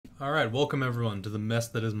Alright, welcome everyone to the mess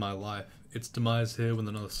that is my life. It's Demise here with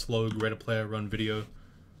another slow Greaterplayer run video.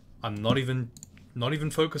 I'm not even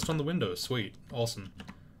focused on the window. Sweet. Awesome.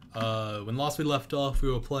 When last we left off,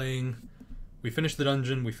 we finished the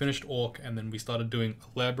dungeon, we finished Orc, and then we started doing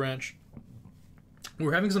a lair branch. We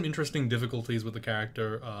were having some interesting difficulties with the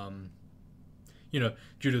character, due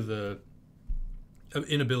to the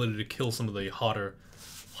inability to kill some of the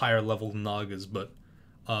higher level Nagas, but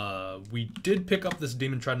we did pick up this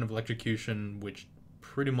Demon Trident of Electrocution, which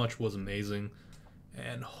pretty much was amazing,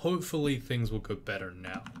 and hopefully things will go better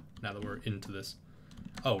now that we're into this.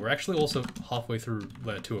 Oh, we're actually also halfway through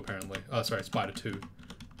Layer 2 apparently. Sorry, Spider 2.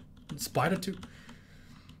 Spider 2?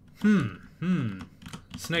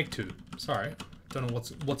 Snake 2. Sorry. Don't know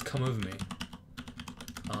what's come over me.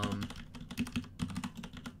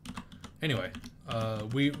 Anyway,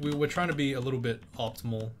 we were trying to be a little bit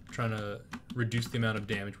optimal, trying to reduce the amount of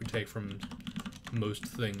damage we take from most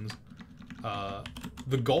things.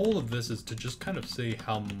 The goal of this is to just kind of see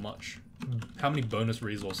how many bonus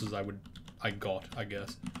resources I got, I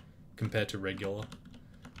guess, compared to regular.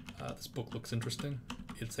 This book looks interesting.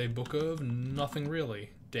 It's a book of nothing really.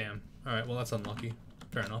 Damn. Alright, well that's unlucky.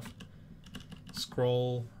 Fair enough.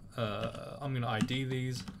 Scroll. I'm gonna ID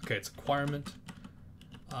these. Okay, it's acquirement.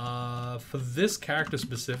 For this character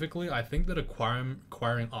specifically, I think that acquiring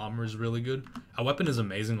armor is really good. Our weapon is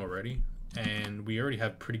amazing already, and we already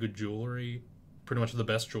have pretty good jewelry, pretty much the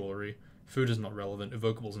best jewelry. Food is not relevant,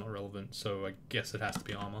 evocable is not relevant, so I guess it has to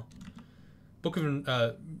be armor. Book of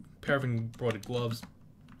pair of embroidered gloves.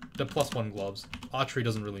 They're +1 gloves. Archery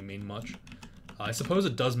doesn't really mean much. I suppose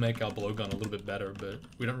it does make our blowgun a little bit better, but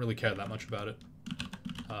we don't really care that much about it.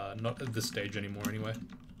 Not at this stage anymore, anyway.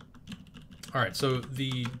 Alright, so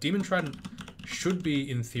the Demon Trident should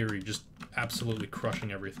be, in theory, just absolutely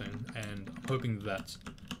crushing everything, and I'm hoping that's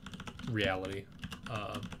reality.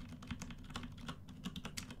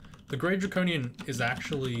 The Grey Draconian is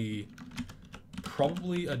actually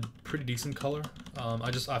probably a pretty decent color.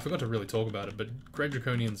 I forgot to really talk about it, but Grey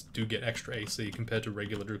Draconians do get extra AC compared to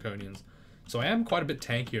regular Draconians. So I am quite a bit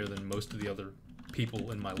tankier than most of the other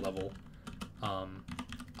people in my level.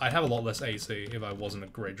 I'd have a lot less AC if I wasn't a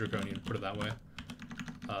Grey Draconian, put it that way.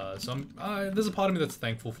 So there's a part of me that's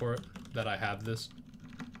thankful for it, that I have this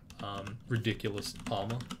ridiculous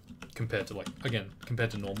armor compared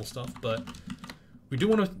to normal stuff, but we do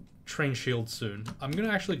want to train shields soon. I'm going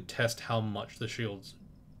to actually test how much the shields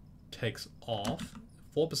takes off.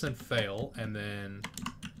 4% fail, and then...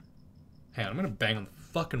 Hang on, I'm going to bang on the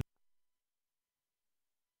fucking...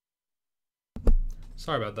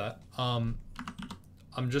 Sorry about that.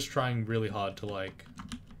 I'm just trying really hard to, like,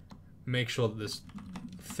 make sure that this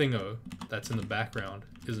thingo that's in the background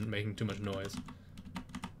isn't making too much noise.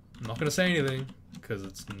 I'm not gonna say anything, because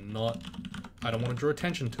it's not... I don't want to draw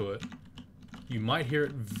attention to it. You might hear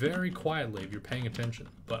it very quietly if you're paying attention,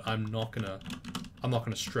 but I'm not gonna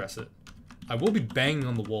stress it. I will be banging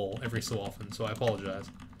on the wall every so often, so I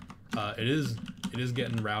apologize. It is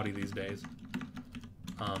getting rowdy these days.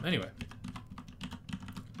 Anyway.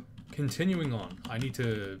 Continuing on, I need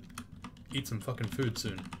to eat some fucking food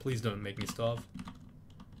soon. Please don't make me starve.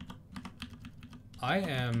 I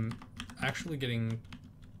am actually getting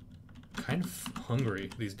kind of hungry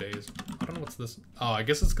these days. I don't know what's this. Oh, I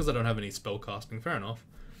guess it's because I don't have any spell casting. Fair enough.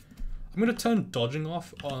 I'm gonna turn dodging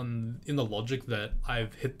off in the logic that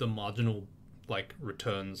I've hit the marginal, like,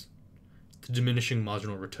 returns, the diminishing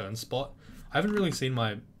marginal return spot. I haven't really seen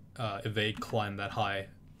my evade climb that high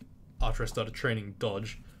after I started training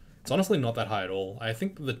dodge. It's honestly not that high at all. I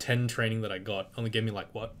think the 10 training that I got only gave me,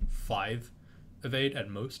 like, what, 5 evade at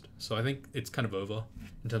most? So I think it's kind of over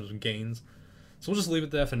in terms of gains. So we'll just leave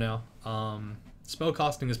it there for now.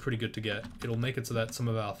 Spellcasting is pretty good to get. It'll make it so that some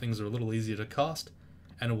of our things are a little easier to cast,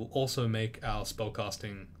 and it will also make our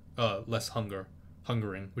spellcasting less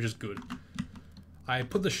hungering, which is good. I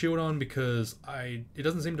put the shield on because it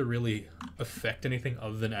doesn't seem to really affect anything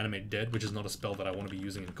other than Animate Dead, which is not a spell that I want to be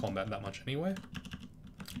using in combat that much anyway.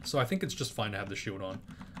 So I think it's just fine to have the shield on.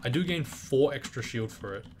 I do gain 4 extra shield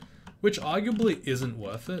for it, which arguably isn't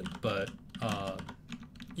worth it, but,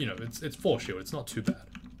 it's 4 shield, it's not too bad.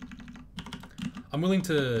 I'm willing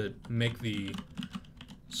to make the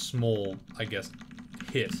small, I guess,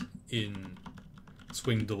 hit in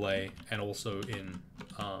swing delay and also in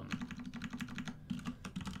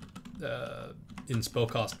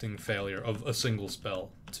spellcasting failure of a single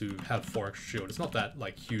spell to have 4 extra shield. It's not that,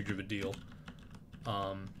 like, huge of a deal.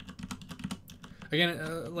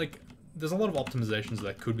 Like, there's a lot of optimizations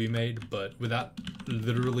that could be made, but without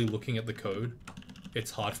literally looking at the code,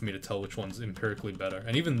 it's hard for me to tell which one's empirically better.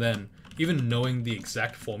 And even then, even knowing the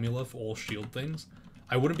exact formula for all shield things,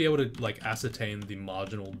 I wouldn't be able to like ascertain the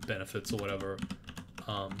marginal benefits or whatever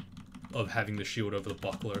of having the shield over the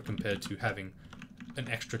buckler compared to having an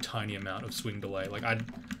extra tiny amount of swing delay. Like I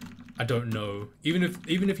don't know. Even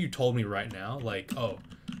if you told me right now, like, oh,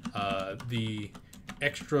 the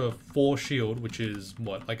extra 4 shield, which is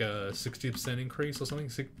what, like a 60% increase or something,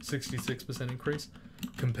 66% increase,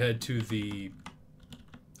 compared to the,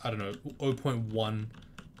 I don't know, 0.1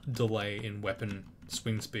 delay in weapon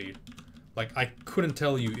swing speed. Like, I couldn't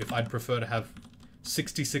tell you if I'd prefer to have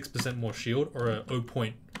 66% more shield or a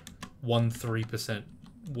 0.13%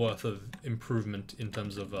 worth of improvement in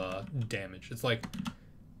terms of damage. It's like,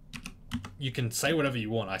 you can say whatever you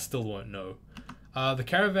want, I still won't know. The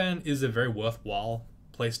caravan is a very worthwhile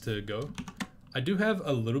place to go. I do have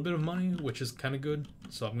a little bit of money, which is kind of good,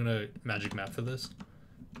 so I'm gonna magic map for this.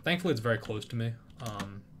 Thankfully, it's very close to me,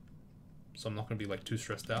 so I'm not gonna be like too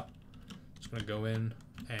stressed out. Just gonna go in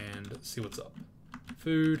and see what's up.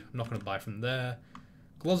 Food, I'm not gonna buy from there.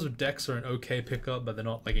 Gloves of Dex are an okay pickup, but they're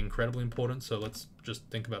not like incredibly important, so let's just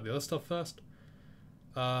think about the other stuff first.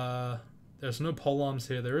 There's no polearms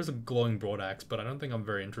here. There is a glowing broadaxe, but I don't think I'm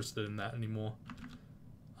very interested in that anymore.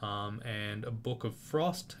 And a book of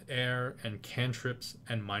frost, air, and cantrips,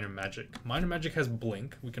 and minor magic. Minor magic has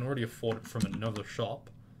blink. We can already afford it from another shop.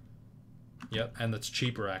 Yep, and that's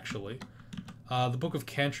cheaper actually. The book of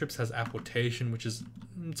cantrips has apportation, which is,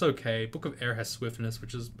 it's okay. Book of air has swiftness,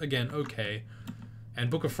 which is, again, okay. And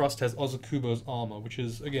book of frost has Ozakubo's armor, which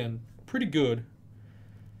is, again, pretty good.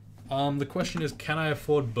 The question is, can I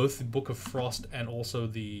afford both the Book of Frost and also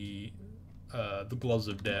the Gloves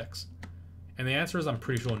of Dex? And the answer is, I'm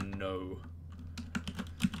pretty sure no.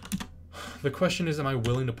 The question is, am I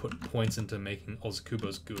willing to put points into making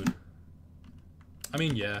Ozakubo's good? I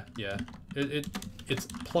mean, yeah. It's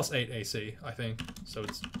plus 8 AC, I think, so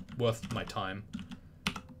it's worth my time.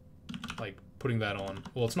 Like, putting that on.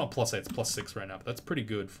 Well, it's not plus 8, it's plus 6 right now, but that's pretty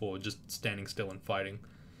good for just standing still and fighting.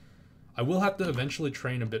 I will have to eventually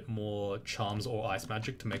train a bit more charms or ice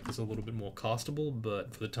magic to make this a little bit more castable,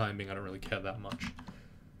 but for the time being, I don't really care that much.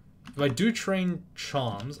 If I do train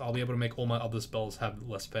charms, I'll be able to make all my other spells have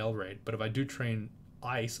less fail rate, but if I do train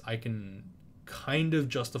ice, I can kind of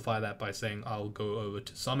justify that by saying I'll go over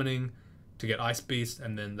to summoning to get Ice Beast,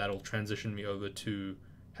 and then that'll transition me over to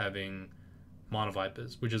having Mana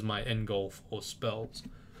Vipers, which is my end goal for spells.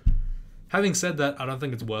 Having said that, I don't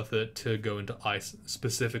think it's worth it to go into Ice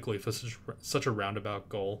specifically for such a roundabout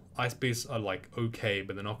goal. Ice Beasts are like okay,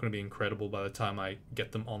 but they're not going to be incredible by the time I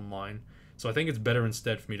get them online. So I think it's better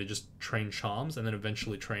instead for me to just train Charms and then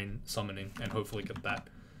eventually train Summoning and hopefully get that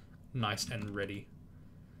nice and ready.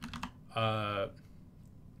 I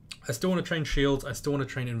still want to train Shields, I still want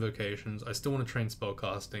to train Invocations, I still want to train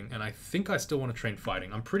Spellcasting, and I think I still want to train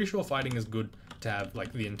Fighting. I'm pretty sure Fighting is good to have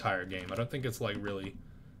like the entire game. I don't think it's like really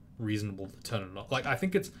reasonable to turn it off. Like, I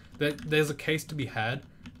think it's that there's a case to be had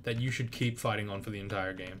that you should keep fighting on for the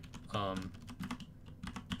entire game.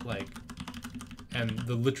 Like, and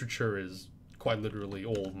the literature is quite literally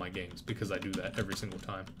all of my games because I do that every single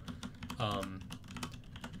time.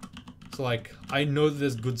 So like, I know that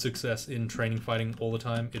there's good success in training fighting all the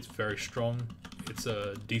time. It's very strong. It's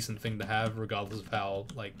a decent thing to have regardless of how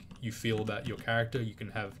like you feel about your character. You can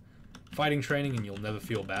have fighting training and you'll never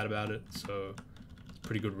feel bad about it. So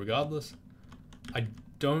pretty good regardless. I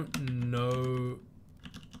don't know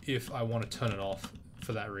if I want to turn it off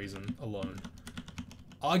for that reason alone.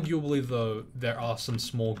 Arguably though, there are some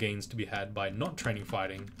small gains to be had by not training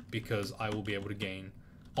fighting because I will be able to gain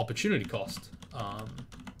opportunity cost.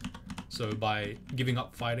 So by giving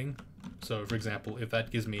up fighting, so for example, if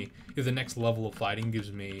the next level of fighting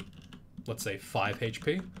gives me, let's say 5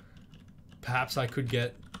 HP, perhaps I could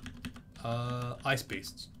get Ice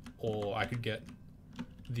Beasts, or I could get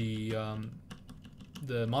the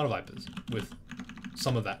Mana Vipers with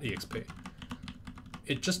some of that EXP.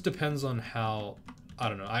 It just depends on how, I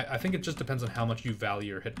don't know, I think it just depends on how much you value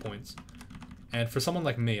your hit points. And for someone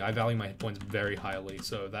like me, I value my hit points very highly,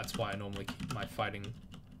 so that's why I normally keep my fighting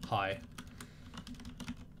high.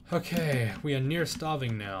 Okay, we are near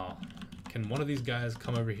starving now. Can one of these guys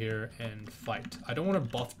come over here and fight? I don't want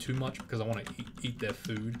to buff too much because I want to eat their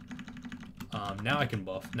food. Now I can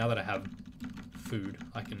buff. Now that I have food,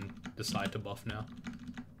 I can decide to buff now.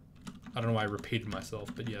 I don't know why I repeated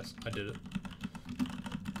myself, but yes, I did it.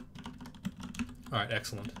 Alright,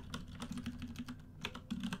 excellent.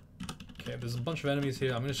 Okay, there's a bunch of enemies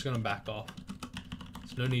here. I'm just going to back off.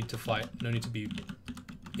 There's no need to fight. No need to be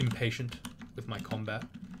impatient with my combat.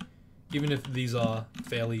 Even if these are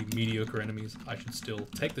fairly mediocre enemies, I should still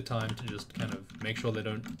take the time to just kind of make sure they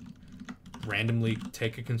don't randomly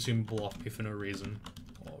take a consumable off me for no reason,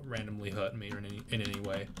 or randomly hurt me or in any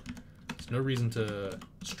way. There's no reason to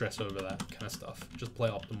stress over that kind of stuff. Just play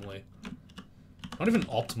optimally. Not even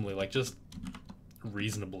optimally, like just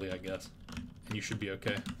reasonably, I guess. And you should be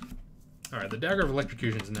okay. Alright, the Dagger of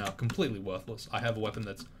Electrocution is now completely worthless. I have a weapon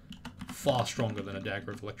that's far stronger than a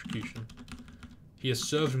Dagger of Electrocution. He has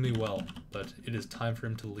served me well, but it is time for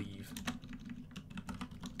him to leave.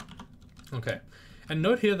 Okay. And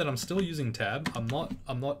note here that I'm still using tab. I'm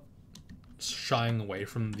not shying away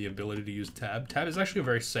from the ability to use tab. Tab is actually a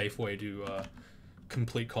very safe way to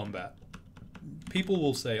complete combat. People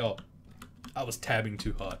will say, oh, I was tabbing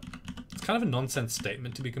too hard. It's kind of a nonsense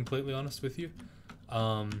statement, to be completely honest with you.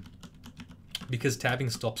 Because tabbing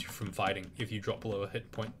stops you from fighting if you drop below a hit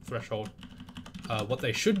point threshold. What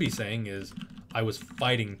they should be saying is, I was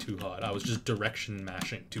fighting too hard. I was just direction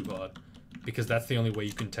mashing too hard. Because that's the only way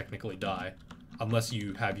you can technically die. Unless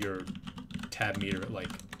you have your tab meter at like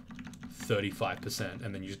 35%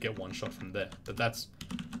 and then you just get one shot from there. But that's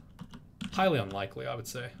highly unlikely, I would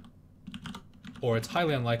say. Or it's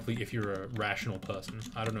highly unlikely if you're a rational person.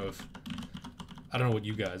 I don't know what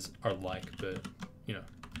you guys are like, but you know,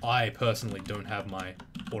 I personally don't have my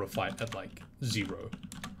auto fight at like 0.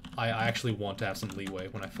 I actually want to have some leeway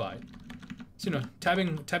when I fight. So you know,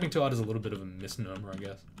 tabbing too hard is a little bit of a misnomer, I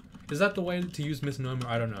guess. Is that the way to use misnomer?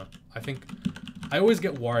 I don't know. I always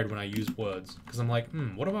get worried when I use words because I'm like,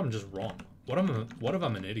 what if I'm just wrong? What if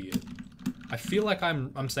I'm an idiot? I feel like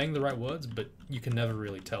I'm saying the right words, but you can never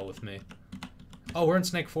really tell with me. Oh, we're in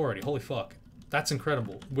Snake 4 already. Holy fuck. That's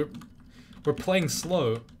incredible. We're playing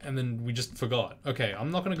slow, and then we just forgot. Okay,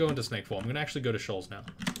 I'm not going to go into Snake 4. I'm going to actually go to Shoals now.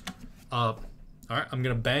 Alright, I'm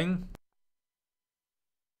going to bang.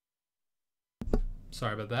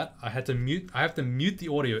 Sorry about that. I have to mute the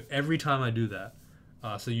audio every time I do that.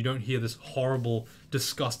 So you don't hear this horrible,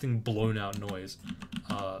 disgusting, blown out noise.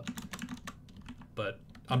 But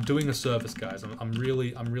I'm doing a service, guys. I'm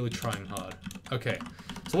really trying hard. Okay,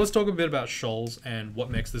 so let's talk a bit about Shoals and what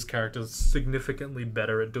makes this character significantly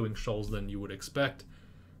better at doing Shoals than you would expect.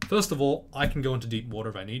 First of all, I can go into deep water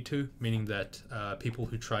if I need to, meaning that people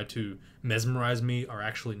who try to mesmerize me are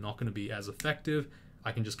actually not going to be as effective.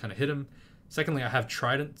 I can just kind of hit them. Secondly, I have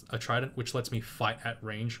a trident which lets me fight at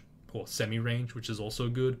range, or semi-range, which is also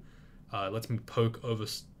good. It lets me poke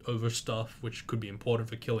over stuff, which could be important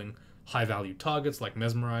for killing high-value targets like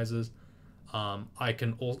mesmerizers. I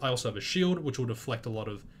also have a shield, which will deflect a lot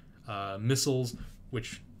of missiles,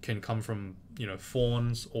 which can come from, you know,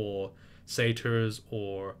 fawns or satyrs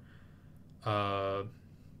or well,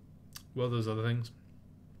 those other things.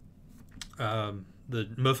 The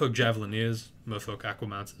Merfolk Javelineers, Merfolk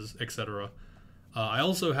Aquamancers, etc. I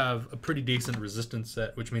also have a pretty decent resistance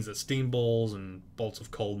set, which means that steam balls and bolts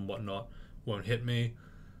of cold and whatnot won't hit me.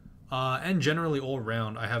 And generally all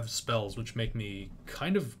around, I have spells which make me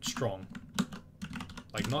kind of strong.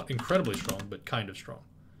 Like, not incredibly strong, but kind of strong.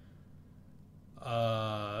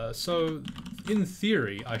 So, in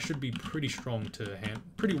theory, I should be pretty strong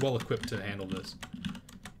pretty well equipped to handle this.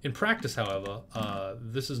 In practice, however,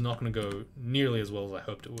 this is not going to go nearly as well as I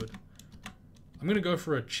hoped it would. I'm going to go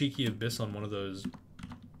for a cheeky abyss on one of those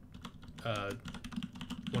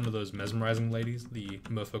mesmerizing ladies, the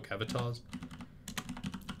Merfolk avatars.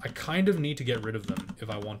 I kind of need to get rid of them if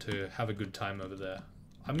I want to have a good time over there.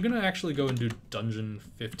 I'm going to actually go and do Dungeon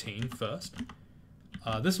 15 first.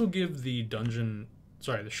 This will give the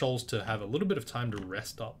Shoals to have a little bit of time to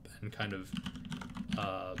rest up and kind of,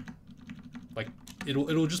 like,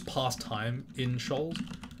 it'll just pass time in Shoals,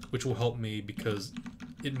 which will help me because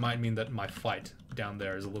it might mean that my fight down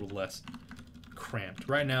there is a little less cramped.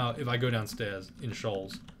 Right now, if I go downstairs in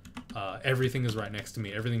Shoals, everything is right next to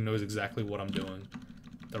me. Everything knows exactly what I'm doing.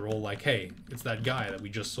 They're all like, hey, it's that guy that we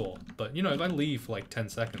just saw. But, you know, if I leave for like 10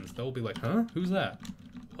 seconds, they'll be like, huh? Who's that?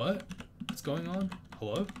 What? What's going on?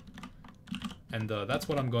 Hello? And that's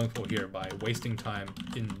what I'm going for here by wasting time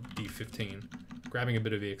in D15, grabbing a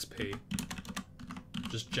bit of EXP,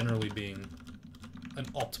 just generally being an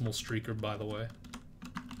optimal streaker, by the way.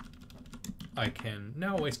 I can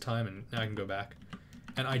now waste time and now I can go back.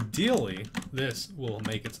 And ideally, this will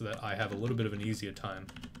make it so that I have a little bit of an easier time.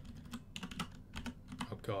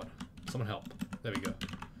 Oh god, someone help. There we go.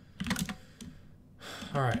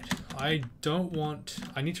 Alright, I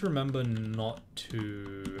need to remember not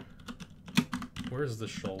to... Where is the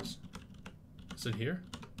Shoals? Is it here?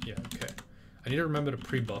 Yeah, okay. I need to remember to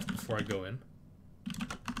pre-buff before I go in.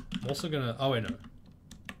 I'm also gonna... Oh wait, no.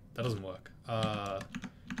 That doesn't work.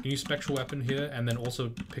 Can use Spectral Weapon here, and then also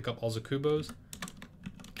pick up Ozakubos.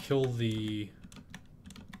 Kill the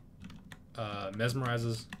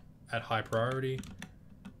Mesmerizers at high priority,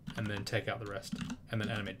 and then take out the rest, and then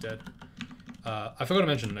animate dead. I forgot to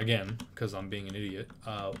mention again, because I'm being an idiot,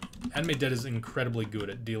 Anime Dead is incredibly good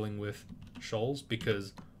at dealing with shoals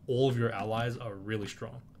because all of your allies are really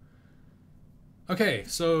strong. Okay,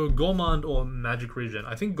 so Gourmand or Magic Regen.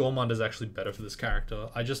 I think Gourmand is actually better for this character.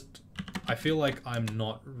 I feel like I'm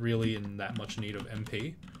not really in that much need of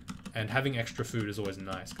MP, and having extra food is always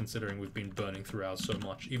nice, considering we've been burning through ours so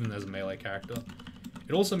much, even as a melee character.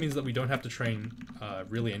 It also means that we don't have to train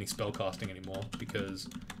really any spellcasting anymore, because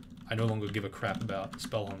I no longer give a crap about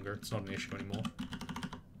spell hunger. It's not an issue anymore.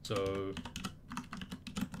 So,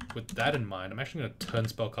 with that in mind, I'm actually going to turn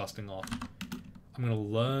spellcasting off. I'm going to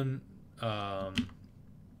learn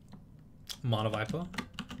Mana Viper,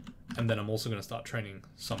 and then I'm also going to start training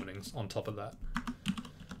summonings on top of that.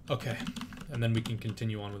 Okay, and then we can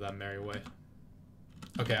continue on with our merry way.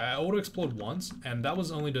 Okay, I auto-explored once, and that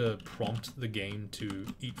was only to prompt the game to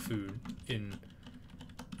eat food in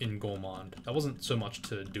Gourmand. That wasn't so much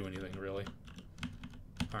to do anything, really.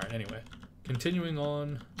 Alright, anyway. Continuing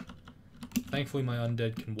on. Thankfully my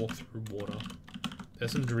undead can walk through water.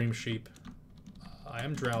 There's some dream sheep. I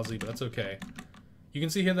am drowsy, but that's okay. You can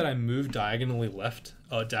see here that I moved diagonally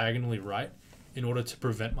diagonally right, in order to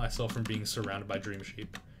prevent myself from being surrounded by dream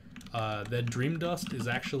sheep. Their dream dust is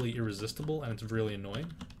actually irresistible, and it's really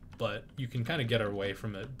annoying, but you can kind of get away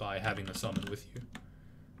from it by having a summon with you.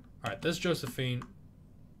 Alright, there's Josephine.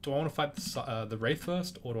 Do I want to fight the Wraith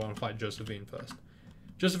first, or do I want to fight Josephine first?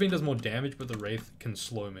 Josephine does more damage, but the Wraith can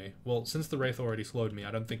slow me. Well, since the Wraith already slowed me,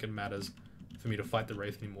 I don't think it matters for me to fight the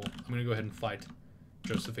Wraith anymore. I'm going to go ahead and fight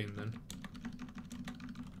Josephine then.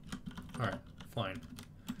 Alright, fine.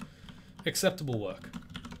 Acceptable work.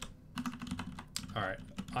 Alright,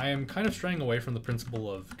 I am kind of straying away from the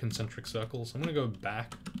principle of concentric circles. I'm going to go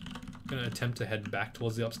back. I'm going to attempt to head back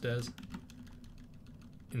towards the upstairs,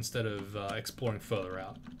 instead of exploring further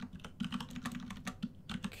out.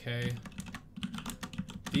 Okay.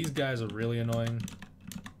 These guys are really annoying,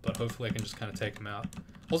 but hopefully I can just kind of take them out.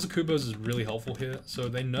 Ozakubos is really helpful here. So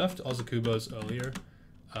they nerfed Ozakubos earlier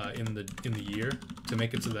in the year to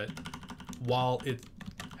make it so that while it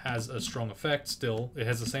has a strong effect, still it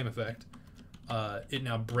has the same effect. It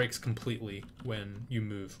now breaks completely when you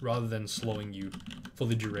move, rather than slowing you for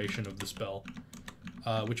the duration of the spell.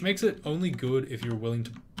 Which makes it only good if you're willing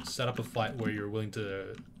to set up a fight where you're willing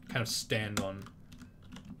to kind of stand on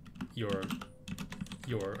your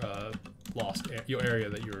area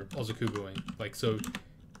that you're Ozakuboing. Like, so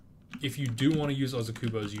if you do want to use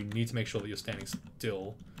Ozakubos, you need to make sure that you're standing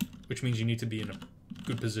still, which means you need to be in a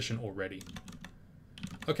good position already.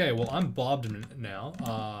 Okay, well, I'm bobbed now.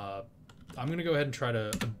 I'm gonna go ahead and try to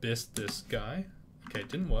abyss this guy. Okay, it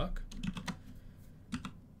didn't work.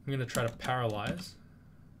 I'm gonna try to paralyze.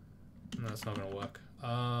 No, that's not gonna work.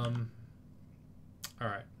 Alright.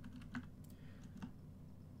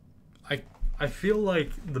 I feel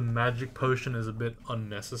like the magic potion is a bit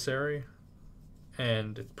unnecessary,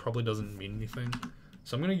 and it probably doesn't mean anything.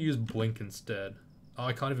 So I'm gonna use blink instead. Oh,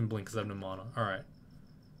 I can't even blink because I have no mana. Alright.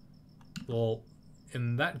 Well,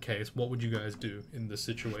 in that case, what would you guys do in this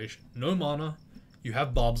situation? No mana, you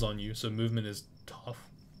have bobs on you, so movement is tough.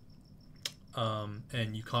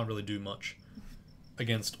 And you can't really do much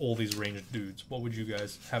against all these ranged dudes. What would you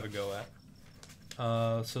guys have a go at?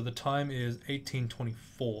 So the time is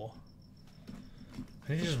 1824.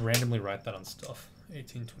 I need to just randomly write that on stuff.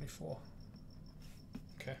 1824.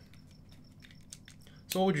 Okay.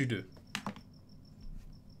 So what would you do?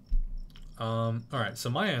 Alright, so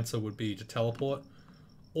my answer would be to teleport,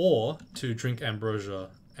 or to drink ambrosia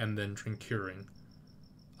and then drink curing.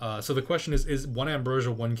 So the question is one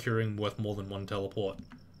ambrosia, one curing worth more than one teleport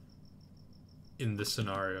in this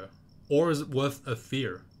scenario? Or is it worth a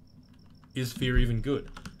fear? Is fear even good?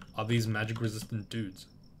 Are these magic resistant dudes?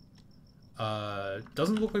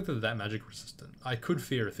 Doesn't look like they're that magic resistant. I could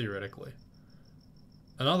fear theoretically.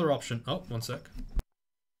 Another option, oh, one sec.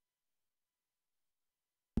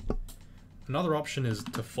 Another option is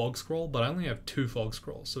to fog scroll, but I only have 2 fog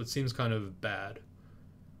scrolls, so it seems kind of bad.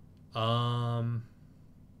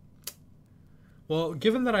 Well,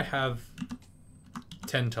 given that I have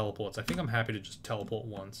 10 teleports, I think I'm happy to just teleport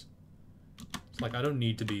once. It's like, I don't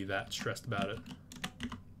need to be that stressed about it.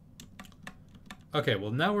 Okay,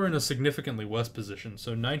 well now we're in a significantly worse position,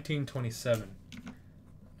 so 1927.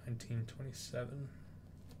 1927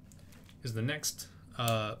 is the next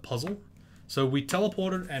puzzle. So we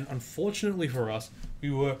teleported, and unfortunately for us,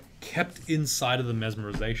 we were kept inside of the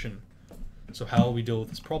mesmerization. So how will we deal with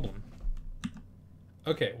this problem?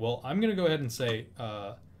 Okay, well, I'm going to go ahead and say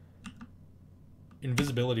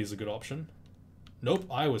invisibility is a good option. Nope,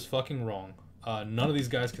 I was fucking wrong. None of these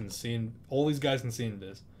guys can see, all these guys can see in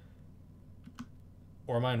this.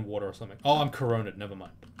 Or am I in water or something? Oh, I'm coroned. Never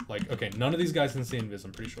mind. Like, okay, none of these guys can see invis,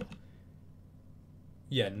 I'm pretty sure.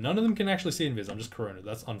 Yeah, none of them can actually see invis. I'm just coroned.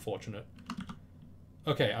 That's unfortunate.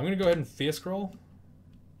 Okay, I'm going to go ahead and fear scroll.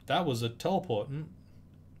 That was a teleport.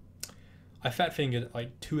 I fat fingered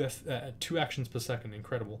like 2 actions per second.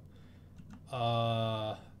 Incredible.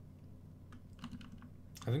 I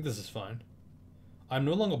think this is fine. I'm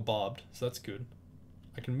no longer barbed, so that's good.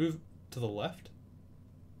 I can move to the left.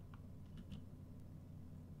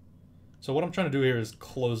 So what I'm trying to do here is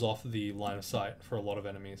close off the line of sight for a lot of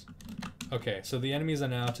enemies. Okay, so the enemies are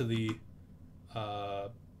now to the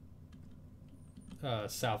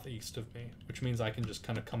southeast of me, which means I can just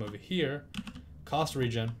kind of come over here, cast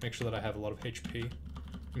regen, make sure that I have a lot of HP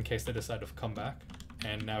in case they decide to come back,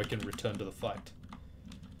 and now we can return to the fight.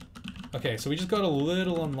 Okay, so we just got a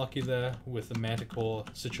little unlucky there with the Manticore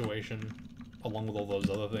situation, along with all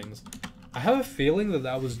those other things. I have a feeling that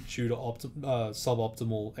that was due to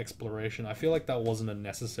suboptimal exploration. I feel like that wasn't a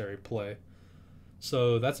necessary play.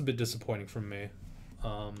 So that's a bit disappointing from me.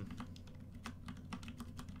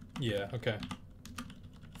 Yeah, okay.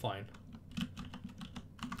 Fine.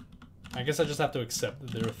 I guess I just have to accept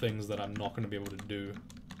that there are things that I'm not going to be able to do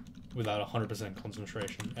without 100%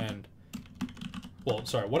 concentration. And, well,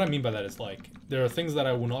 sorry, what I mean by that is, like, there are things that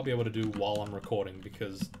I will not be able to do while I'm recording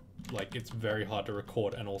because, like, it's very hard to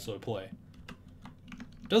record and also play.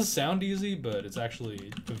 It does sound easy, but it's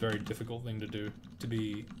actually a very difficult thing to do. To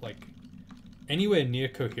be, like, anywhere near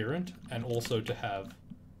coherent and also to have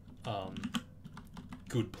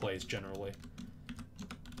good plays generally.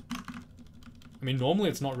 I mean, normally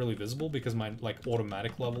it's not really visible because my, like,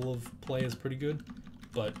 automatic level of play is pretty good,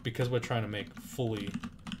 but because we're trying to make fully,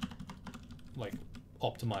 like,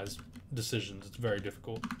 optimized decisions, it's very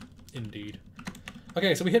difficult indeed.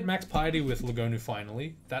 Okay, so we hit max piety with Lagonu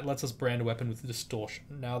finally. That lets us brand a weapon with distortion.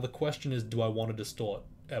 Now the question is, do I want to distort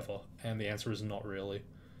ever? And the answer is not really.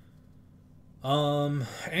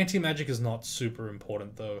 Anti-magic is not super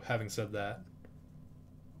important though, having said that.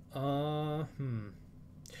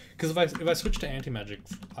 Because if I switch to anti-magic,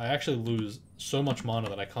 I actually lose so much mana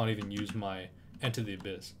that I can't even use my Enter the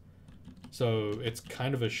Abyss. So it's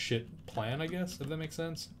kind of a shit plan, I guess, if that makes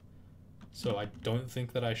sense. So I don't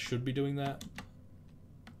think that I should be doing that.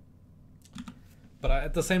 But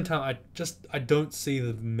at the same time, I don't see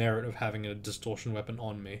the merit of having a distortion weapon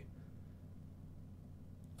on me.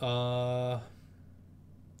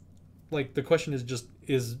 Like, the question is just,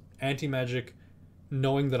 is anti-magic,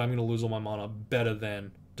 knowing that I'm going to lose all my mana, better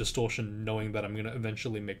than distortion, knowing that I'm going to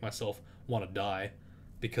eventually make myself want to die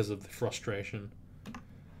because of the frustration?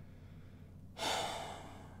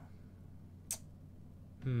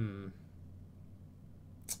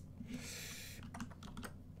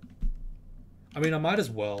 I mean, I might as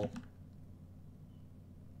well.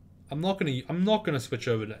 I'm not gonna switch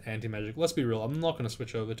over to anti-magic. Let's be real. I'm not gonna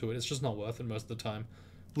switch over to it. It's just not worth it most of the time.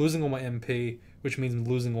 Losing all my MP, which means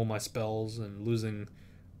losing all my spells and losing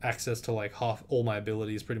access to like half all my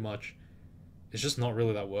abilities, pretty much. It's just not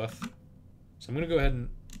really that worth. So I'm gonna go ahead and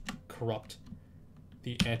corrupt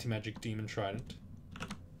the anti-magic demon trident,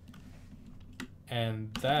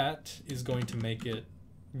 and that is going to make it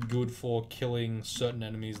good for killing certain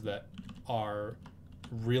enemies that are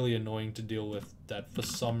really annoying to deal with, that for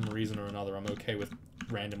some reason or another I'm okay with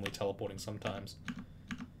randomly teleporting sometimes.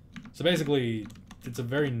 So basically, it's a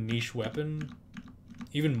very niche weapon,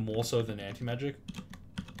 even more so than anti-magic,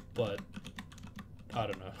 but I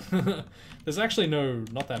don't know. There's actually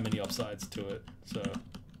not that many upsides to it, so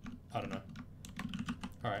I don't know.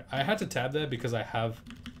 Alright, I had to tab there because I have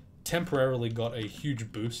temporarily got a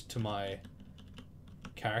huge boost to my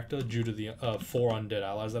character due to the 4 undead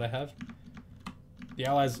allies that I have. The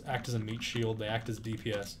allies act as a meat shield, they act as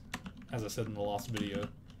DPS, as I said in the last video.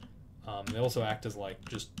 They also act as, like,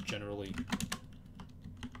 just generally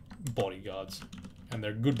bodyguards. And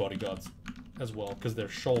they're good bodyguards as well, because they're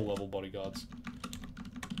shoal level bodyguards.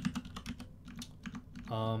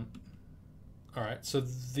 Alright, so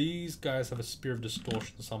these guys have a Spear of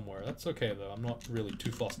Distortion somewhere. That's okay though, I'm not really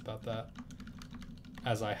too fussed about that.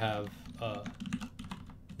 As I have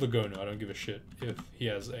Lagonu, I don't give a shit if he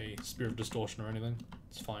has a Spear of Distortion or anything.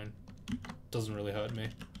 It's fine. Doesn't really hurt me.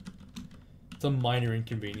 It's a minor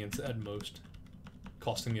inconvenience at most.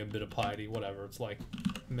 Costing me a bit of piety, whatever. It's like,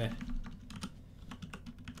 meh.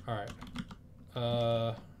 Alright.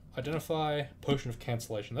 Identify Potion of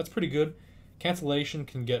Cancellation. That's pretty good. Cancellation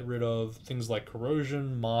can get rid of things like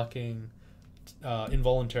corrosion, marking,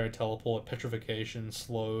 involuntary teleport, petrification,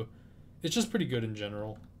 slow. It's just pretty good in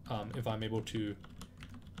general, if I'm able to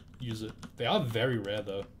use it. They are very rare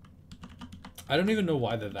though. I don't even know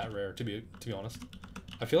why they're that rare, to be honest.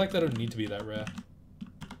 I feel like they don't need to be that rare.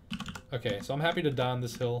 Okay, so I'm happy to die on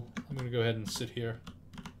this hill. I'm gonna go ahead and sit here.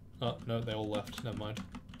 Oh, no, they all left. Never mind.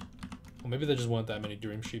 Or maybe there just weren't that many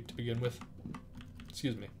dream sheep to begin with.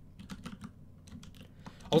 Excuse me.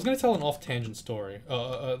 I was gonna tell an off-tangent story.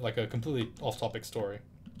 Like a completely off-topic story.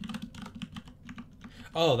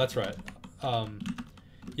 Oh, that's right.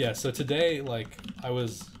 Yeah, so today, like, I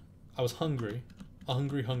was hungry. A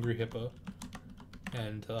hungry hippo.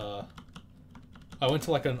 And, I went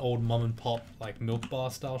to, like, an old mom-and-pop, like, milk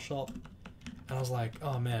bar style shop. And I was like,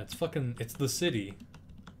 oh, man, it's the city.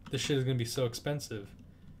 This shit is gonna be so expensive.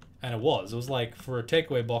 And it was. It was, like, for a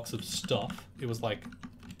takeaway box of stuff, it was, like,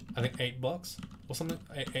 I think $8 or something.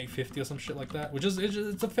 $8.50 or some shit like that. Which is,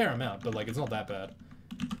 it's a fair amount, but, like, it's not that bad.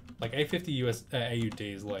 Like, $8.50 AUD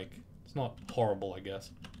is, like, it's not horrible, I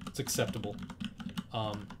guess. It's acceptable.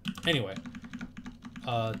 Anyway.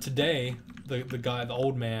 Today, the guy, the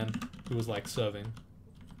old man who was, like, serving,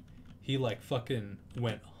 he, like, fucking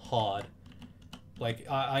went hard. Like,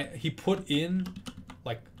 he put in,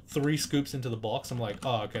 like, 3 scoops into the box. I'm like,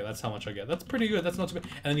 oh, okay, that's how much I get. That's pretty good. That's not too bad.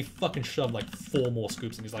 And then he fucking shoved, like, 4 more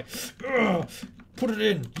scoops, and he's like, ugh, put it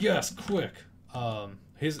in. Yes, quick.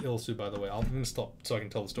 Here's Ilsu, by the way. I'm gonna stop so I can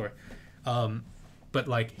tell the story. But,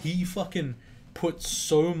 like, he fucking put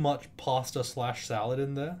so much pasta / salad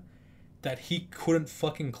in there that he couldn't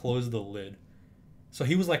fucking close the lid. So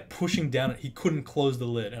he was, like, pushing down it. He couldn't close the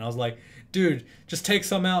lid. And I was like, dude, just take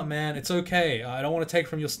some out, man. It's okay. I don't want to take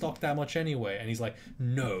from your stock that much anyway. And he's like,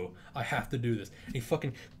 no, I have to do this. And he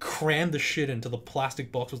fucking crammed the shit into the plastic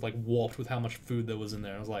box. Was, like, warped with how much food there was in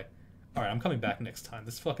there. And I was like, all right, I'm coming back next time.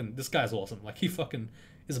 This guy's awesome. Like, he fucking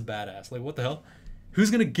is a badass. Like, what the hell? Who's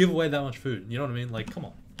gonna give away that much food? You know what I mean? Like, come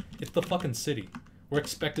on. It's the fucking city. We're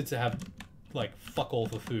expected to have, like, fuck all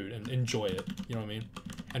for food and enjoy it. You know what I mean?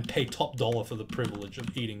 And pay top dollar for the privilege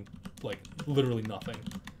of eating, like, literally nothing.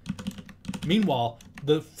 Meanwhile,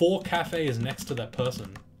 the 4 cafes next to that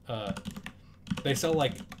person, they sell,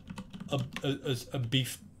 like, a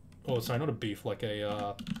beef, oh, sorry, not a beef, like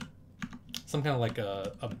a, some kind of, like,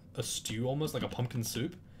 a stew almost, like a pumpkin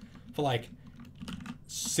soup, for, like,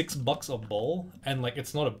 $6 a bowl, and, like,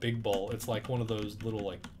 it's not a big bowl, it's, like, one of those little,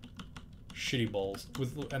 like, shitty bowls,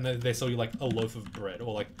 with, and they sell you, like, a loaf of bread,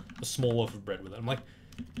 or, like, a small loaf of bread with it. I'm like,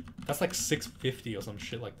 that's, like, $6.50 or some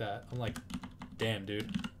shit like that. I'm like, damn,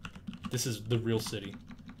 dude. This is the real city.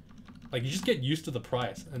 Like, you just get used to the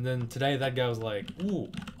price. And then today, that guy was like,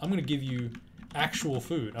 ooh, I'm gonna give you actual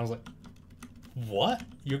food. And I was like, what?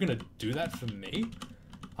 You're gonna do that for me?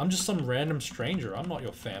 I'm just some random stranger. I'm not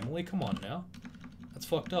your family. Come on now. That's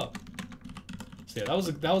fucked up. So yeah,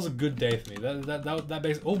 that was a good day for me. That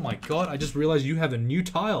base. Oh my god! I just realized you have a new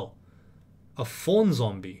tile. A fawn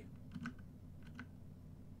zombie.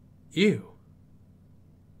 Ew.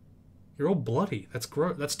 You're all bloody. That's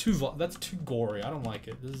gross. That's too gory. I don't like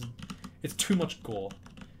it. It's too much gore.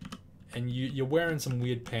 And you're wearing some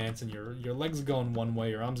weird pants, and your legs are going one way,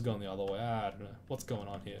 your arms going the other way. I don't know what's going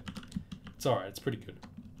on here. It's alright. It's pretty good.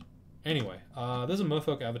 Anyway, there's a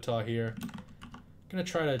merfolk avatar here. Gonna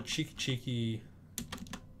try to cheeky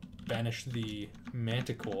banish the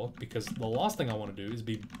manticore, because the last thing I want to do is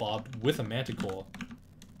be bobbed with a manticore.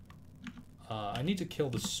 I need to kill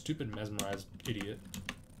this stupid mesmerized idiot.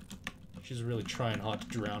 She's really trying hard to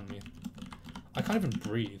drown me. I can't even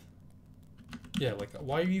breathe. Yeah, like,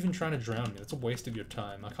 why are you even trying to drown me? That's a waste of your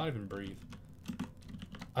time. I can't even breathe.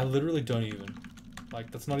 I literally don't even.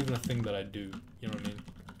 Like, that's not even a thing that I do. You know what I mean?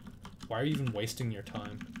 Why are you even wasting your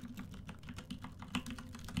time?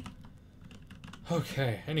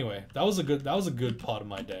 Okay, anyway, that was a good part of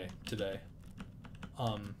my day today.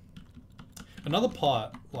 Another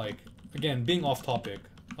part, like, again, being off topic,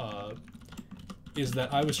 is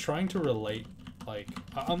that I was trying to relate, like,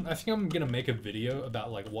 I think I'm gonna make a video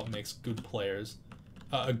about, like, what makes good players,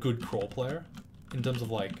 a good crawl player, in terms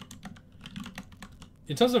of, like,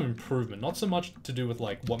 in terms of improvement, not so much to do with,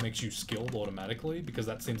 like, what makes you skilled automatically, because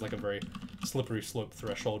that seems like a very slippery slope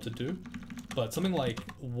threshold to do, but something like,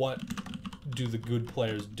 what do the good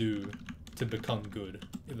players do to become good,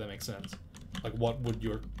 if that makes sense? Like, what would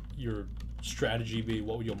your strategy be?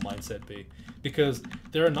 What would your mindset be? Because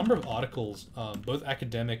there are a number of articles, both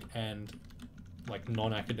academic and, like,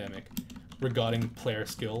 non-academic, regarding player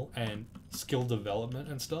skill and skill development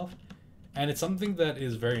and stuff, and it's something that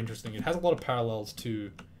is very interesting. It has a lot of parallels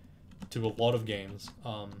to a lot of games.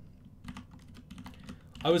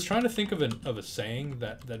 I was trying to think of a saying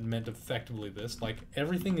that meant effectively this, like,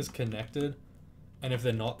 everything is connected, and if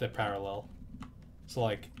they're not, they're parallel. So,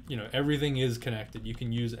 like, you know, everything is connected. You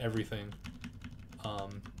can use everything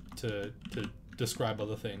to describe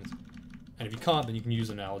other things. And if you can't, then you can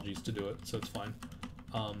use analogies to do it, so it's fine.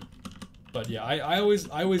 But yeah, I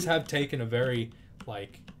always have taken a very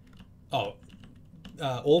like,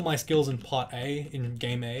 all my skills in part A, in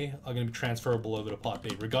game A, are going to be transferable over to part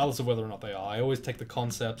B, regardless of whether or not they are. I always take the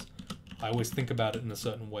concepts, I always think about it in a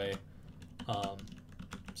certain way.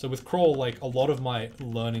 So with Crawl, like, a lot of my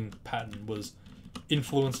learning pattern was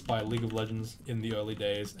influenced by League of Legends in the early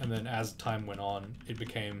days, and then as time went on, it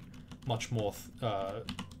became much more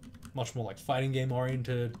like fighting game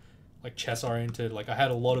oriented, like chess oriented. Like, I had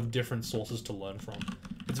a lot of different sources to learn from.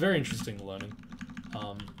 It's very interesting learning.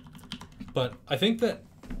 But I think that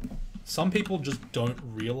some people just don't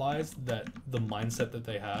realize that the mindset that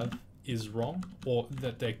they have is wrong, or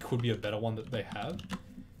that there could be a better one that they have.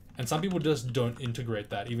 And some people just don't integrate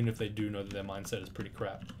that, even if they do know that their mindset is pretty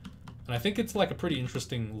crap. And I think it's like a pretty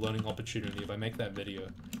interesting learning opportunity if I make that video.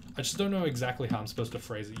 I just don't know exactly how I'm supposed to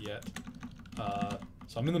phrase it yet.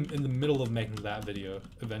 So I'm in the middle of making that video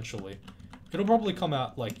eventually. It'll probably come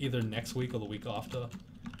out like either next week or the week after,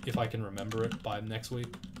 if I can remember it by next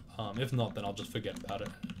week. If not, then I'll just forget about it.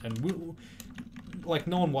 And like,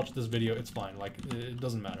 no one watched this video, it's fine. Like, it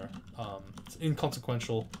doesn't matter. It's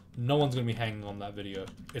inconsequential. No one's gonna be hanging on that video.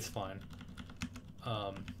 It's fine.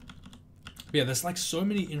 Yeah, there's like so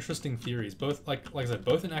many interesting theories, both like I said,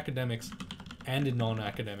 both in academics and in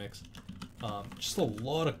non-academics. Just a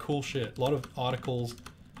lot of cool shit, a lot of articles.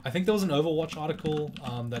 I think there was an Overwatch article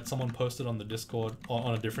that someone posted on the Discord,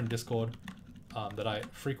 on a different Discord that I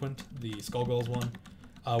frequent, the Skullgirls one,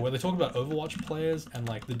 where they talk about Overwatch players and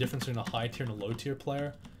like the difference between a high tier and a low tier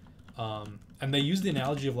player. And they use the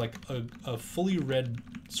analogy of like a fully red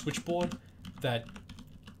switchboard that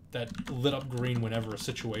lit up green whenever a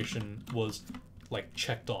situation was like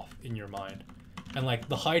checked off in your mind. And like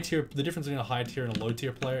the difference between a high tier and a low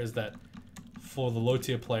tier player is that for the low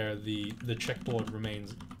tier player, the switchboard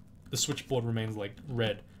remains like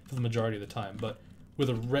red for the majority of the time. But with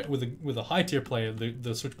a high tier player,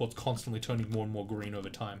 the switchboard's constantly turning more and more green over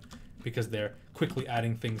time, because they're quickly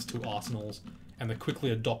adding things to arsenals and they're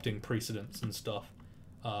quickly adopting precedents and stuff.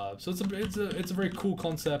 So it's a very cool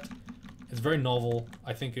concept. It's very novel.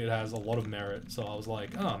 I think it has a lot of merit. So I was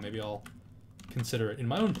like, maybe I'll consider it in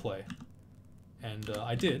my own play, and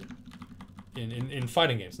I did in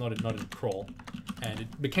fighting games, not in Crawl, and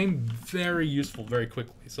it became very useful very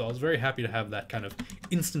quickly. So I was very happy to have that kind of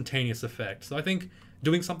instantaneous effect. So I think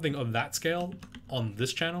doing something of that scale on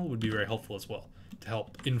this channel would be very helpful as well, to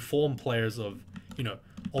help inform players of, you know,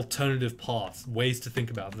 alternative paths, ways to think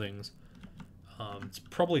about things. It's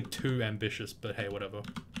probably too ambitious, but hey, whatever.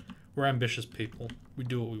 We're ambitious people. We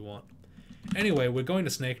do what we want. Anyway, we're going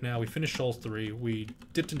to Snake now. We finished Shoals 3. We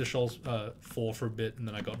dipped into Shoals 4 for a bit, and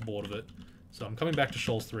then I got bored of it. So I'm coming back to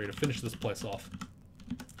Shoals 3 to finish this place off.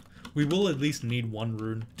 We will at least need one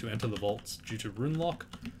rune to enter the vaults due to rune lock,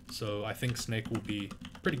 so I think Snake will be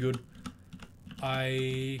pretty good.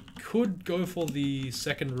 I could go for the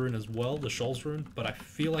second rune as well, the Shoals rune, but I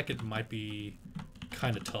feel like it might be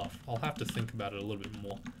kind of tough. I'll have to think about it a little bit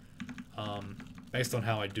more, based on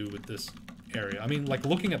how I do with this area. I mean, like,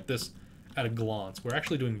 looking at this at a glance, we're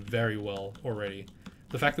actually doing very well already.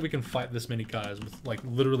 The fact that we can fight this many guys with, like,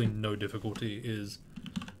 literally no difficulty is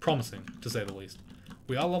promising, to say the least.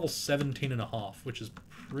 We are level 17.5, which is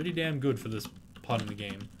pretty damn good for this part of the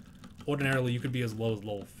game. Ordinarily, you could be as low as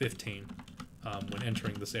level 15 when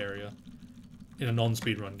entering this area in a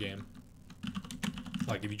non-speedrun game.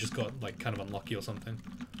 Like, if you just got, like, kind of unlucky or something.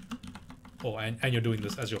 Oh, and you're doing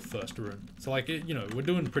this as your first rune. So, like, you know, we're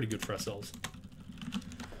doing pretty good for ourselves.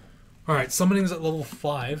 Alright, summoning's at level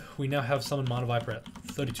 5. We now have Summon Mana Viper at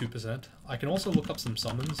 32%. I can also look up some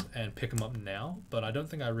summons and pick them up now, but I don't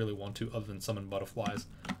think I really want to, other than summon butterflies.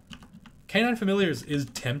 Canine Familiars is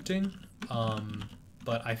tempting,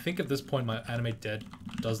 but I think at this point my Animate Dead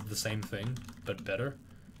does the same thing, but better.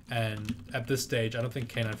 And at this stage, I don't think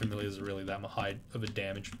Canine Familiars is really that high of a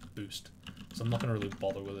damage boost, so I'm not going to really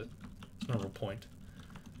bother with it. There's no real point.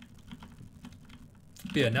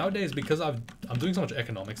 But yeah, nowadays, because I'm doing so much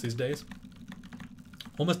economics these days,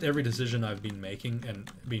 almost every decision I've been making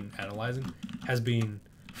and been analyzing has been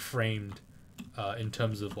framed in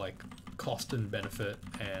terms of like cost and benefit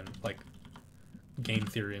and like game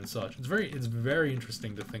theory and such. It's very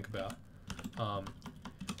interesting to think about.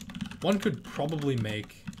 One could probably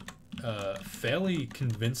make a fairly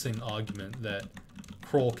convincing argument that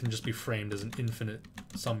Crawl can just be framed as an infinite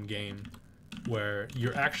sum game, where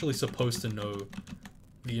you're actually supposed to know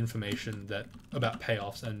the information about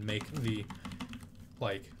payoffs and make the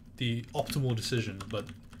optimal decision, but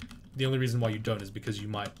the only reason why you don't is because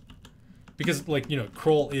like, you know,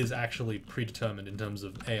 Crawl is actually predetermined in terms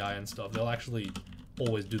of AI and stuff. They'll actually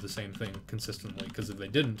always do the same thing consistently, because if they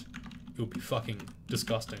didn't, it would be fucking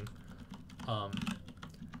disgusting.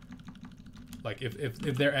 Like if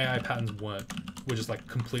their AI patterns were just like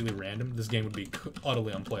completely random, this game would be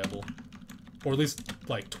utterly unplayable, or at least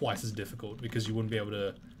like twice as difficult, because you wouldn't be able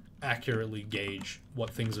to accurately gauge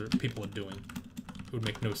what people are doing. It would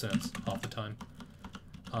make no sense half the time.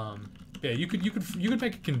 Yeah, you could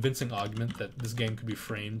make a convincing argument that this game could be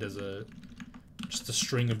framed as just a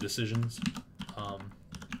string of decisions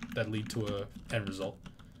that lead to a end result.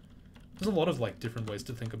 There's a lot of like different ways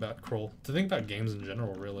to think about games in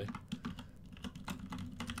general, really.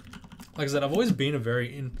 Like I said, I've always been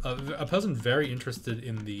a person very interested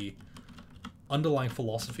in the underlying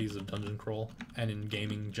philosophies of dungeon crawl and in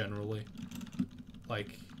gaming generally.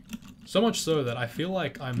 Like, so much so that I feel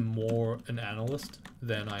like I'm more an analyst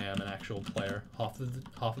than I am an actual player half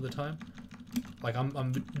of the time. Like,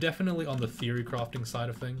 I'm definitely on the theory crafting side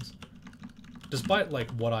of things. Despite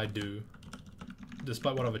like what I do,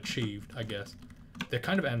 despite what I've achieved, I guess, they're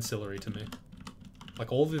kind of ancillary to me.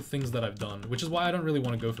 Like all the things that I've done, which is why I don't really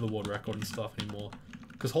want to go for the world record and stuff anymore.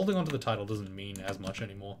 Because holding onto the title doesn't mean as much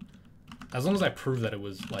anymore. As long as I prove that it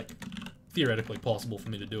was, like, theoretically possible for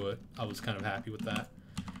me to do it, I was kind of happy with that.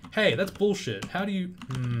 Hey, that's bullshit. How do you...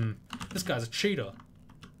 this guy's a cheater.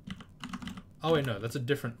 Oh wait, no, that's a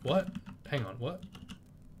different... What? Hang on, what?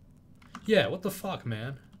 Yeah, what the fuck,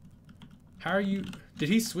 man? How are you... Did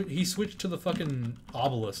he switch... He switched to the fucking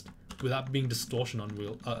Obelisk without being distortion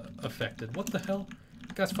affected. What the hell?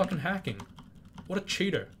 That guy's fucking hacking. What a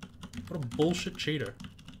cheater. What a bullshit cheater.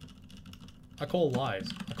 I call lies.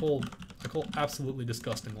 I call absolutely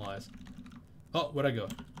disgusting lies. Oh, where'd I go?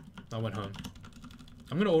 I went home.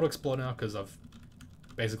 I'm gonna auto-explore now because I've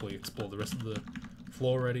basically explored the rest of the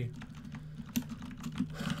floor already.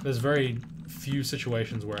 There's very few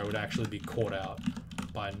situations where I would actually be caught out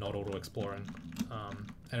by not auto-exploring.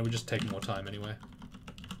 And it would just take more time anyway.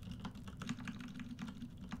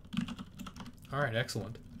 Alright,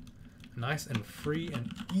 excellent. Nice and free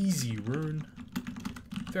and easy rune.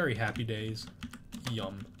 Very happy days.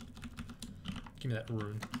 Yum. Give me that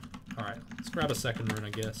rune. Alright, let's grab a second rune,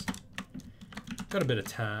 I guess. Got a bit of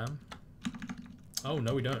time. Oh,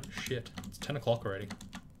 no we don't. Shit. It's 10 o'clock already.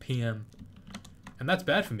 PM. And that's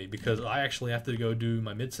bad for me, because I actually have to go do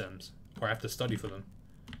my mid-sems, or I have to study for them.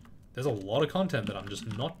 There's a lot of content that I'm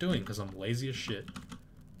just not doing, because I'm lazy as shit.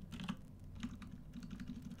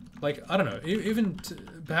 Like, I don't know,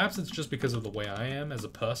 perhaps it's just because of the way I am as a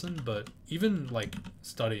person, but even, like,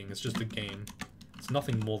 studying is just a game. It's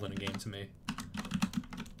nothing more than a game to me.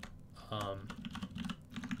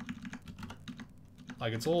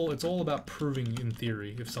 Like, it's all about proving in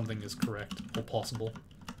theory if something is correct or possible.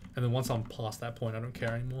 And then once I'm past that point, I don't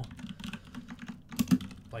care anymore.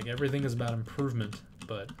 Like, everything is about improvement,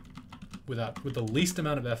 but with the least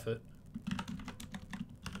amount of effort,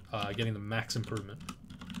 getting the max improvement.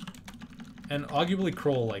 And arguably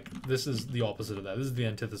crawl, like, this is the opposite of that. This is the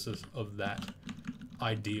antithesis of that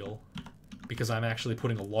ideal. Because I'm actually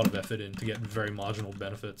putting a lot of effort in to get very marginal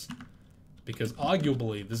benefits. Because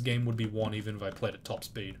arguably, this game would be won even if I played at top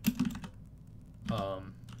speed.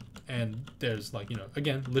 And there's, like, you know,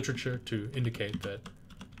 again, literature to indicate that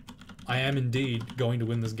I am indeed going to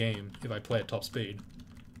win this game if I play at top speed.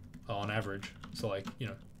 On average. So, like, you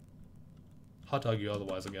know, hard to argue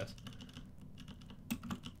otherwise, I guess.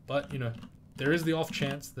 But, you know, there is the off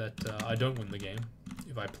chance that I don't win the game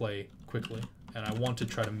if I play quickly, and I want to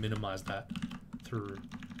try to minimize that through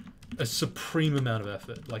a supreme amount of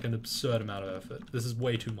effort, like an absurd amount of effort. This is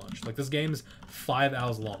way too much. Like, this game is 5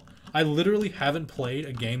 hours long. I literally haven't played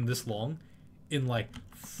a game this long in, like,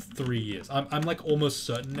 3 years. I'm like, almost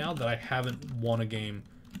certain now that I haven't won a game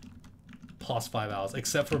past 5 hours,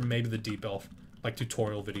 except for maybe the Deep Elf, like,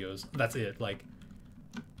 tutorial videos. That's it. Like,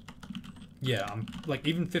 yeah, I'm like,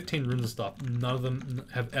 even 15 runes and stuff, none of them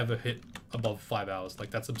have ever hit above 5 hours. Like,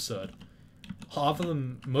 that's absurd. Half of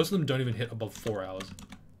them, most of them don't even hit above 4 hours,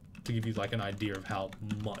 to give you, like, an idea of how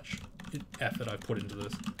much effort I've put into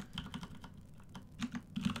this.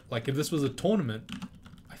 Like, if this was a tournament,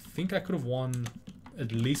 I think I could have won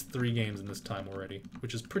at least 3 games in this time already,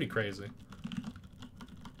 which is pretty crazy.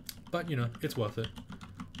 But, you know, it's worth it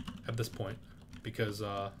at this point, because,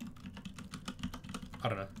 I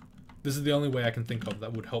don't know. This is the only way I can think of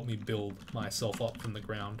that would help me build myself up from the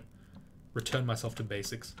ground. Return myself to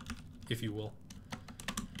basics, if you will.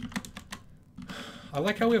 I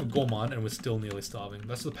like how we have Gourmand and we're still nearly starving.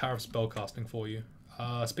 That's the power of spellcasting for you.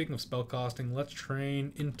 Speaking of spellcasting, let's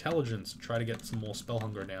train Intelligence. Try to get some more spell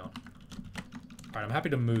hunger down. Alright, I'm happy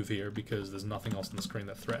to move here because there's nothing else on the screen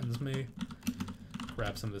that threatens me.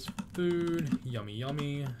 Grab some of this food. Yummy,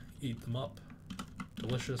 yummy. Eat them up.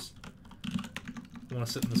 Delicious. I want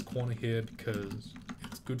to sit in this corner here because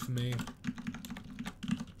it's good for me.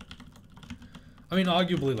 I mean,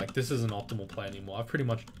 arguably, like, this isn't optimal play anymore. I've pretty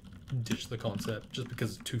much ditched the concept just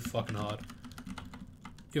because it's too fucking hard.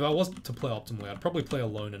 If I was to play optimally, I'd probably play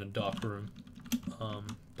alone in a dark room,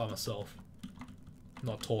 by myself.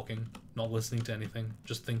 Not talking, not listening to anything,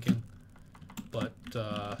 just thinking. But,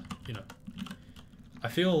 you know, I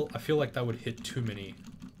feel like that would hit too many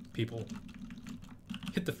people.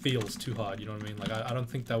 Hit the feels too hard, you know what I mean? Like, I don't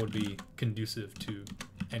think that would be conducive to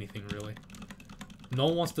anything, really. No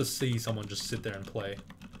one wants to see someone just sit there and play.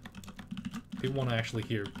 People want to actually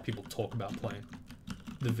hear people talk about playing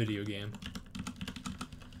the video game.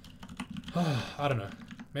 I don't know.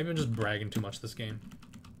 Maybe I'm just bragging too much this game.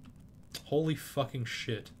 Holy fucking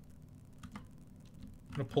shit. I'm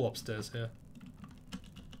gonna pull upstairs here.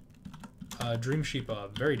 Dream Sheep are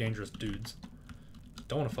very dangerous dudes.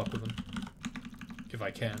 Don't want to fuck with them. If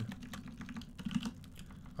I can.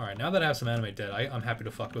 Alright, now that I have some anime dead, I'm happy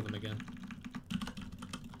to fuck with them again.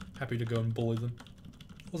 Happy to go and bully them.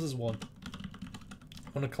 What's this one?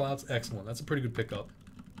 One of Clouds? Excellent. That's a pretty good pickup.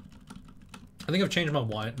 I think I've changed my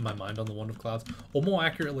mind on the Wand of Clouds. Or more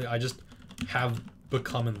accurately, I just have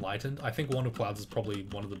become enlightened. I think Wand of Clouds is probably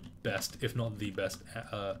one of the best, if not the best,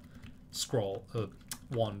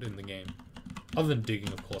 wand in the game. Other than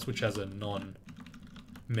digging, of course, which has a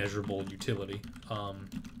non-measurable utility.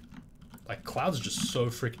 Like, Clouds are just so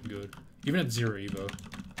freaking good. Even at 0 evo,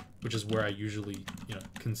 which is where I usually, you know,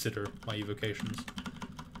 consider my evocations.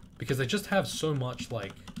 Because they just have so much,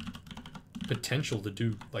 like, potential to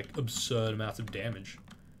do, like, absurd amounts of damage.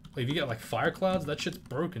 Like, if you get, like, Fire Clouds, that shit's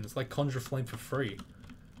broken. It's like Conjure Flame for free.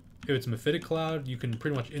 If it's Mephitic Cloud, you can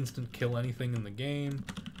pretty much instant kill anything in the game.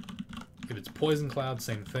 If it's Poison Cloud,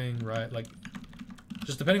 same thing, right? Like,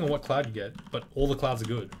 just depending on what cloud you get, but all the clouds are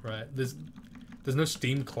good, right? There's no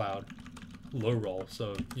Steam Cloud low roll,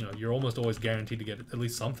 so, you know, you're almost always guaranteed to get at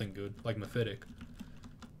least something good, like Mephitic.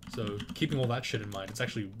 So, keeping all that shit in mind, it's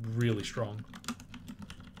actually really strong.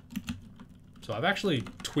 So I've actually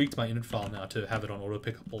tweaked my init file now to have it on auto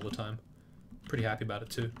pickup all the time. Pretty happy about it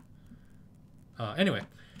too. Anyway,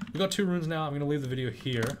 we got 2 runes now. I'm gonna leave the video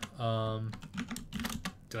here. Did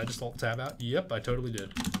I just alt tab out? Yep, I totally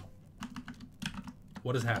did.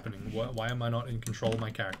 What is happening? Why am I not in control of my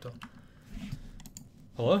character?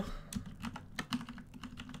 Hello?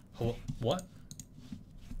 Hello? What?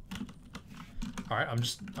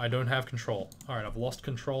 Alright, I don't have control. Alright, I've lost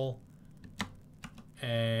control.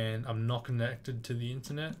 And I'm not connected to the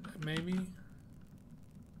internet, maybe?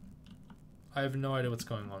 I have no idea what's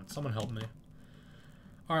going on. Someone help me.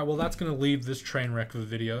 Alright, well that's going to leave this train wreck of a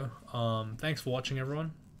video. Thanks for watching,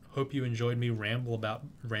 everyone. Hope you enjoyed me ramble about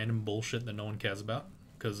random bullshit that no one cares about.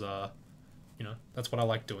 Because, you know, that's what I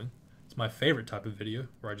like doing. It's my favorite type of video,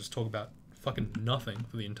 where I just talk about fucking nothing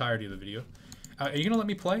for the entirety of the video. Are you going to let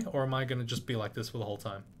me play, or am I going to just be like this for the whole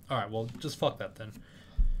time? Alright, well, just fuck that then.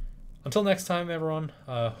 Until next time, everyone,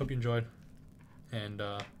 hope you enjoyed. And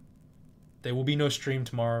there will be no stream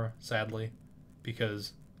tomorrow, sadly,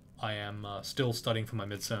 because I am still studying for my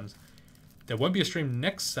midterms. There won't be a stream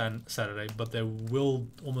next Saturday, but there will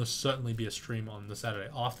almost certainly be a stream on the Saturday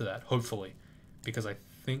after that, hopefully. Because I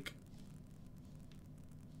think...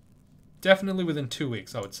 definitely within 2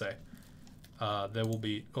 weeks, I would say. There will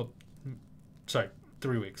be... oh, sorry,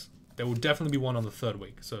 3 weeks. There will definitely be one on the 3rd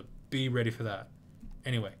week, so be ready for that.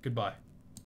 Anyway, goodbye.